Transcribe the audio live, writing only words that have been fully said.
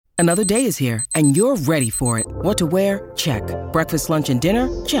Another day is here, and you're ready for it. What to wear? Check. Breakfast, lunch, and dinner?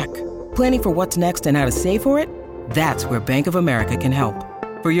 Check. Planning for what's next and how to save for it? That's where Bank of America can help.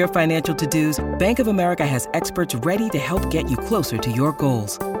 For your financial to-dos, Bank of America has experts ready to help get you closer to your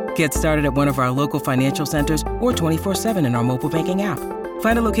goals. Get started at one of our local financial centers or 24/7 in our mobile banking app.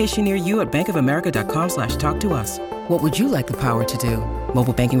 Find a location near you at bankofamerica.com/talktous. What would you like the power to do?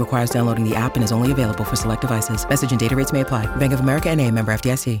 Mobile banking requires downloading the app and is only available for select devices. Message and data rates may apply. Bank of America N.A., member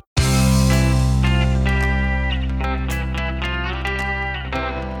FDIC.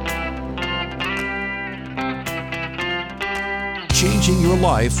 Changing your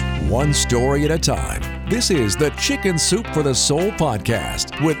life one story at a time. This is the Chicken Soup for the Soul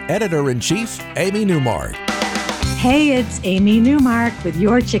podcast with Editor-in-Chief Amy Newmark. Hey, it's Amy Newmark with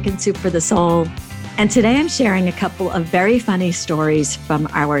your Chicken Soup for the Soul. And today I'm sharing a couple of very funny stories from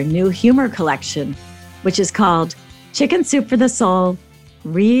our new humor collection, which is called Chicken Soup for the Soul,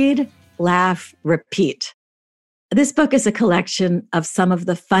 Read, Laugh, Repeat. This book is a collection of some of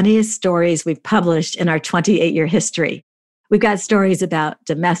the funniest stories we've published in our 28-year history. We've got stories about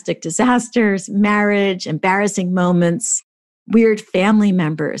domestic disasters, marriage, embarrassing moments, weird family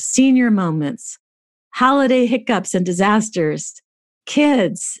members, senior moments, holiday hiccups and disasters,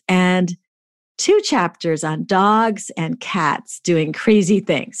 kids, and 2 chapters on dogs and cats doing crazy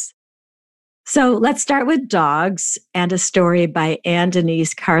things. So let's start with dogs and a story by Anne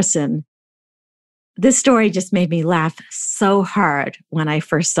Denise Carson. This story just made me laugh so hard when I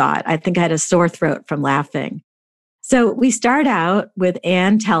first saw it. I think I had a sore throat from laughing. So we start out with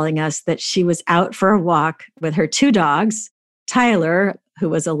Anne telling us that she was out for a walk with her 2 dogs, Tyler, who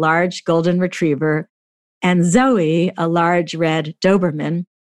was a large golden retriever, and Zoe, a large red Doberman.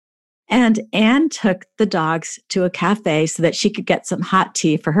 And Anne took the dogs to a cafe so that she could get some hot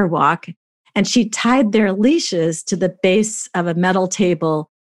tea for her walk. And she tied their leashes to the base of a metal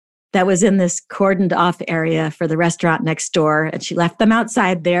table that was in this cordoned off area for the restaurant next door. And she left them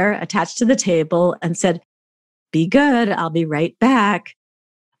outside there, attached to the table, and said, "Be good, I'll be right back."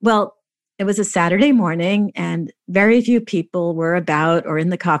 Well, it was a Saturday morning and very few people were about or in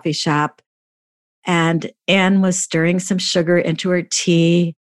the coffee shop. And Anne was stirring some sugar into her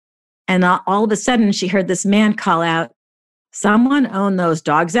tea. And all of a sudden she heard this man call out, "Someone own those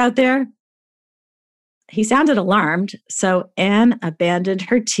dogs out there?" He sounded alarmed, so Anne abandoned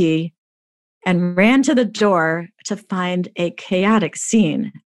her tea and ran to the door to find a chaotic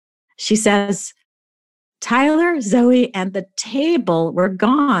scene. She says, "Tyler, Zoe, and the table were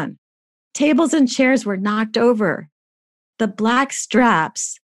gone. Tables and chairs were knocked over. The black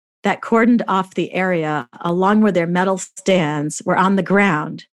straps that cordoned off the area, along with their metal stands, were on the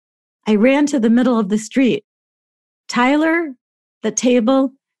ground. I ran to the middle of the street. Tyler, the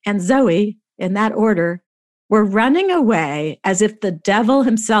table, and Zoe, in that order, were running away as if the devil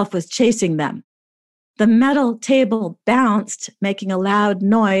himself was chasing them. The metal table bounced, making a loud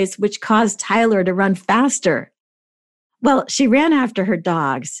noise, which caused Tyler to run faster. Well, she ran after her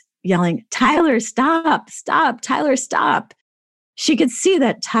dogs, yelling, 'Tyler, stop, stop, Tyler, stop.' She could see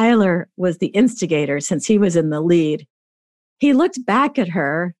that Tyler was the instigator since he was in the lead. He looked back at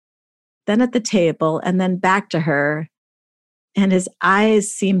her, then at the table, and then back to her, and his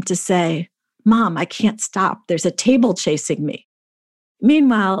eyes seemed to say, 'Mom, I can't stop. There's a table chasing me.'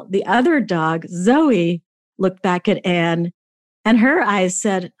 Meanwhile, the other dog, Zoe, looked back at Anne, and her eyes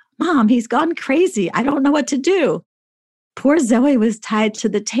said, 'Mom, he's gone crazy. I don't know what to do.' Poor Zoe was tied to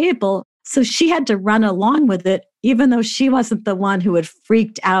the table, so she had to run along with it, even though she wasn't the one who had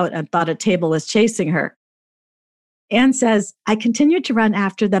freaked out and thought a table was chasing her. Anne says, I continued to run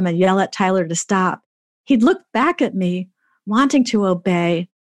after them and yell at Tyler to stop. He'd look back at me, wanting to obey,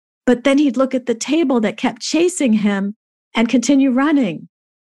 but then he'd look at the table that kept chasing him and continue running.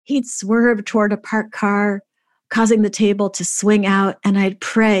 He'd swerve toward a parked car, causing the table to swing out, and I'd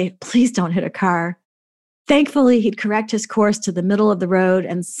pray, please don't hit a car. Thankfully, he'd correct his course to the middle of the road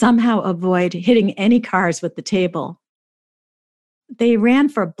and somehow avoid hitting any cars with the table. They ran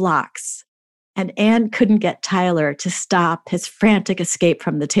for blocks, and Anne couldn't get Tyler to stop his frantic escape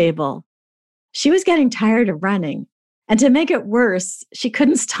from the table. She was getting tired of running, and to make it worse, she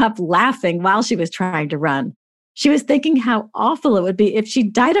couldn't stop laughing while she was trying to run. She was thinking how awful it would be if she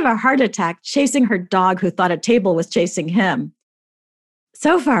died of a heart attack chasing her dog who thought a table was chasing him.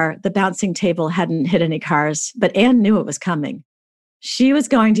 So far, the bouncing table hadn't hit any cars, but Anne knew it was coming. She was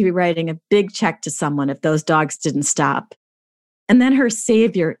going to be writing a big check to someone if those dogs didn't stop. And then her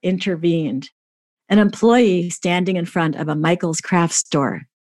savior intervened, an employee standing in front of a Michael's craft store.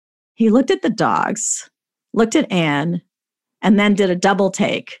 He looked at the dogs, looked at Anne, and then did a double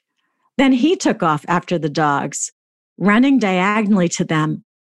take. Then he took off after the dogs, running diagonally to them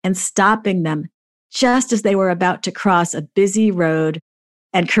and stopping them just as they were about to cross a busy road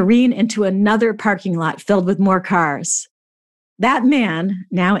and careen into another parking lot filled with more cars. That man,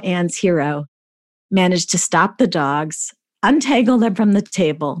 now Anne's hero, managed to stop the dogs, untangle them from the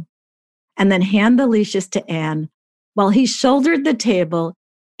table, and then hand the leashes to Anne while he shouldered the table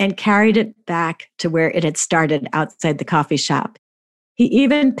and carried it back to where it had started outside the coffee shop. He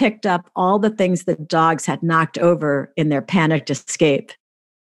even picked up all the things the dogs had knocked over in their panicked escape.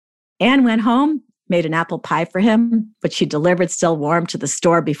 Anne went home, made an apple pie for him, which she delivered still warm to the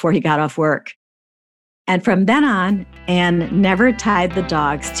store before he got off work. And from then on, Anne never tied the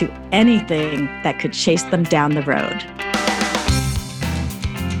dogs to anything that could chase them down the road.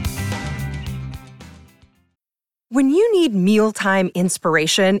 When you need mealtime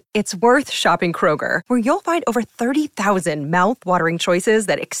inspiration, it's worth shopping Kroger, where you'll find over 30,000 mouth-watering choices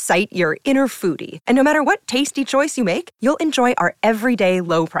that excite your inner foodie. And no matter what tasty choice you make, you'll enjoy our everyday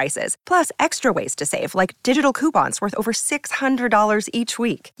low prices, plus extra ways to save, like digital coupons worth over $600 each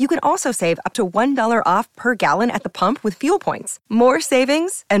week. You can also save up to $1 off per gallon at the pump with fuel points. More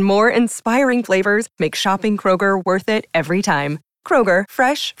savings and more inspiring flavors make shopping Kroger worth it every time. Kroger,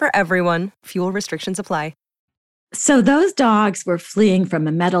 fresh for everyone. Fuel restrictions apply. So those dogs were fleeing from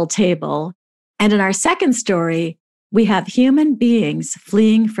a metal table. And in our second story, we have human beings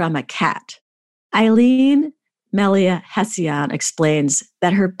fleeing from a cat. Eileen Melia Hessian explains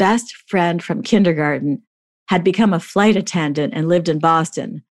that her best friend from kindergarten had become a flight attendant and lived in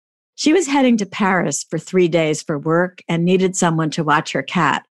Boston. She was heading to Paris for 3 days for work and needed someone to watch her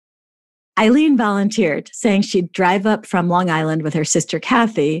cat. Eileen volunteered, saying she'd drive up from Long Island with her sister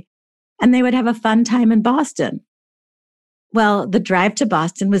Kathy, and they would have a fun time in Boston. Well, the drive to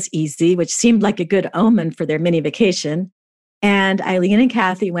Boston was easy, which seemed like a good omen for their mini vacation. And Eileen and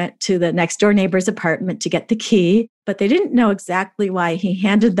Kathy went to the next door neighbor's apartment to get the key, but they didn't know exactly why he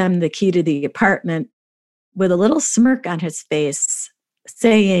handed them the key to the apartment with a little smirk on his face,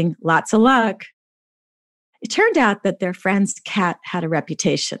 saying, "Lots of luck." It turned out that their friend's cat had a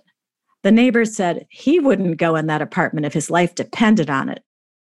reputation. The neighbor said he wouldn't go in that apartment if his life depended on it.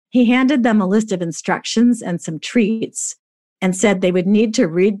 He handed them a list of instructions and some treats, and said they would need to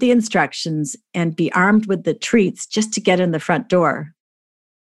read the instructions and be armed with the treats just to get in the front door.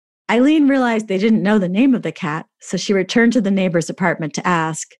 Eileen realized they didn't know the name of the cat, so she returned to the neighbor's apartment to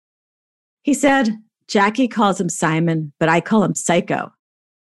ask. He said, "Jackie calls him Simon, but I call him Psycho."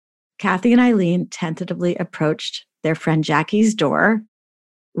 Kathy and Eileen tentatively approached their friend Jackie's door,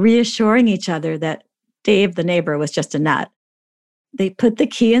 reassuring each other that Dave, the neighbor, was just a nut. They put the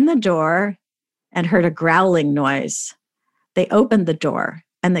key in the door and heard a growling noise. They opened the door,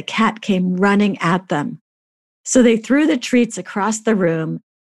 and the cat came running at them. So they threw the treats across the room,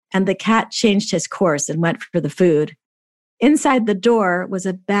 and the cat changed his course and went for the food. Inside the door was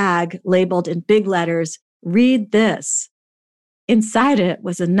a bag labeled in big letters, "Read this." Inside it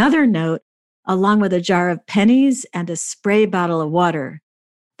was another note, along with a jar of pennies and a spray bottle of water.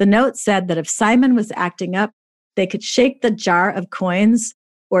 The note said that if Simon was acting up, they could shake the jar of coins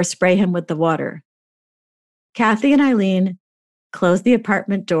or spray him with the water. Kathy and Eileen closed the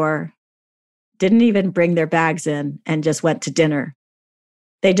apartment door, didn't even bring their bags in, and just went to dinner.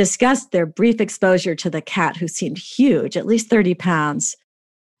 They discussed their brief exposure to the cat, who seemed huge, at least 30 pounds.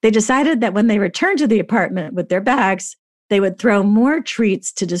 They decided that when they returned to the apartment with their bags, they would throw more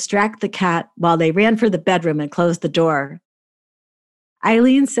treats to distract the cat while they ran for the bedroom and closed the door.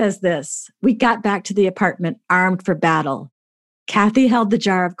 Eileen says this, "We got back to the apartment armed for battle. Kathy held the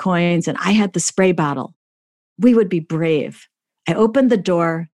jar of coins and I had the spray bottle. We would be brave. I opened the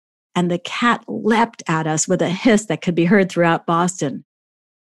door and the cat leapt at us with a hiss that could be heard throughout Boston.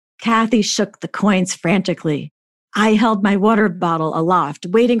 Kathy shook the coins frantically. I held my water bottle aloft,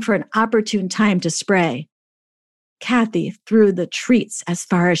 waiting for an opportune time to spray. Kathy threw the treats as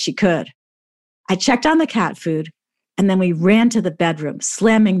far as she could. I checked on the cat food, and then we ran to the bedroom,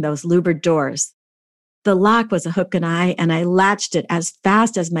 slamming those louvered doors. The lock was a hook and eye, and I latched it as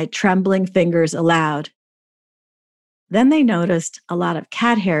fast as my trembling fingers allowed. Then they noticed a lot of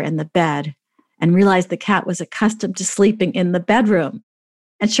cat hair in the bed and realized the cat was accustomed to sleeping in the bedroom.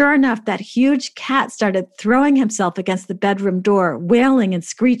 And sure enough, that huge cat started throwing himself against the bedroom door, wailing and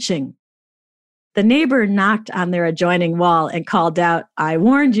screeching. The neighbor knocked on their adjoining wall and called out, "I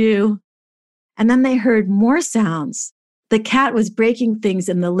warned you." And then they heard more sounds. The cat was breaking things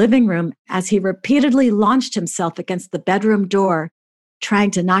in the living room as he repeatedly launched himself against the bedroom door,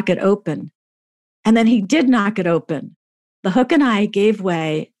 trying to knock it open. And then he did knock it open. The hook and eye gave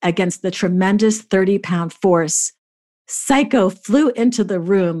way against the tremendous 30-pound force. Psycho flew into the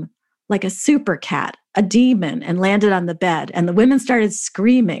room, like a super cat, a demon, and landed on the bed, and the women started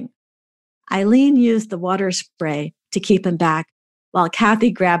screaming. Eileen used the water spray to keep him back while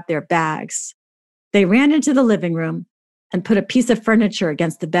Kathy grabbed their bags. They ran into the living room and put a piece of furniture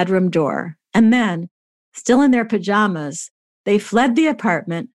against the bedroom door. And then, still in their pajamas, they fled the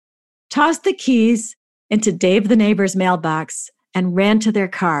apartment, tossed the keys into Dave the neighbor's mailbox, and ran to their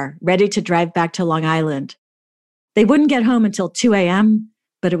car, ready to drive back to Long Island. They wouldn't get home until 2 a.m.,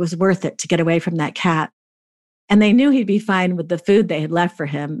 but it was worth it to get away from that cat. And they knew he'd be fine with the food they had left for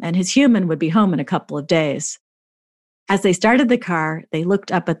him, and his human would be home in a couple of days. As they started the car, they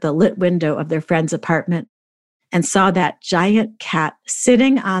looked up at the lit window of their friend's apartment and saw that giant cat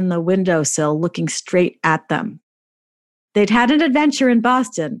sitting on the windowsill looking straight at them. They'd had an adventure in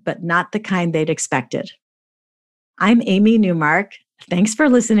Boston, but not the kind they'd expected. I'm Amy Newmark. Thanks for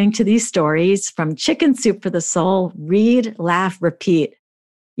listening to these stories from Chicken Soup for the Soul. Read, laugh, repeat.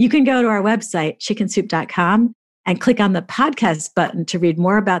 You can go to our website, chickensoup.com, and click on the podcast button to read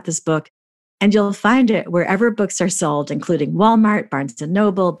more about this book. And you'll find it wherever books are sold, including Walmart, Barnes &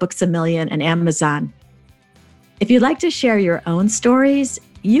 Noble, Books A Million, and Amazon. If you'd like to share your own stories,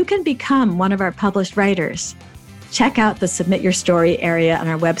 you can become one of our published writers. Check out the Submit Your Story area on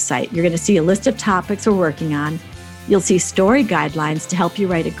our website. You're going to see a list of topics we're working on. You'll see story guidelines to help you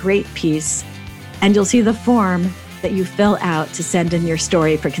write a great piece. And you'll see the form that you fill out to send in your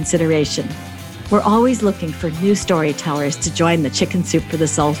story for consideration. We're always looking for new storytellers to join the Chicken Soup for the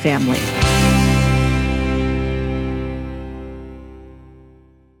Soul family.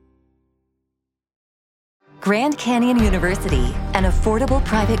 Grand Canyon University, an affordable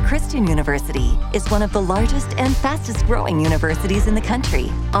private Christian university, is one of the largest and fastest growing universities in the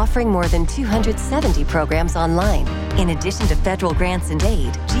country, offering more than 270 programs online. In addition to federal grants and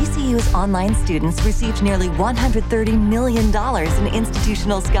aid, GCU's online students received nearly $130 million in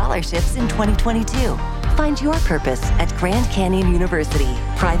institutional scholarships in 2022. Find your purpose at Grand Canyon University.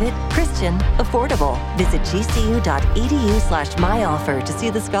 Private, Christian, affordable. Visit gcu.edu/myoffer to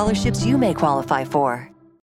see the scholarships you may qualify for.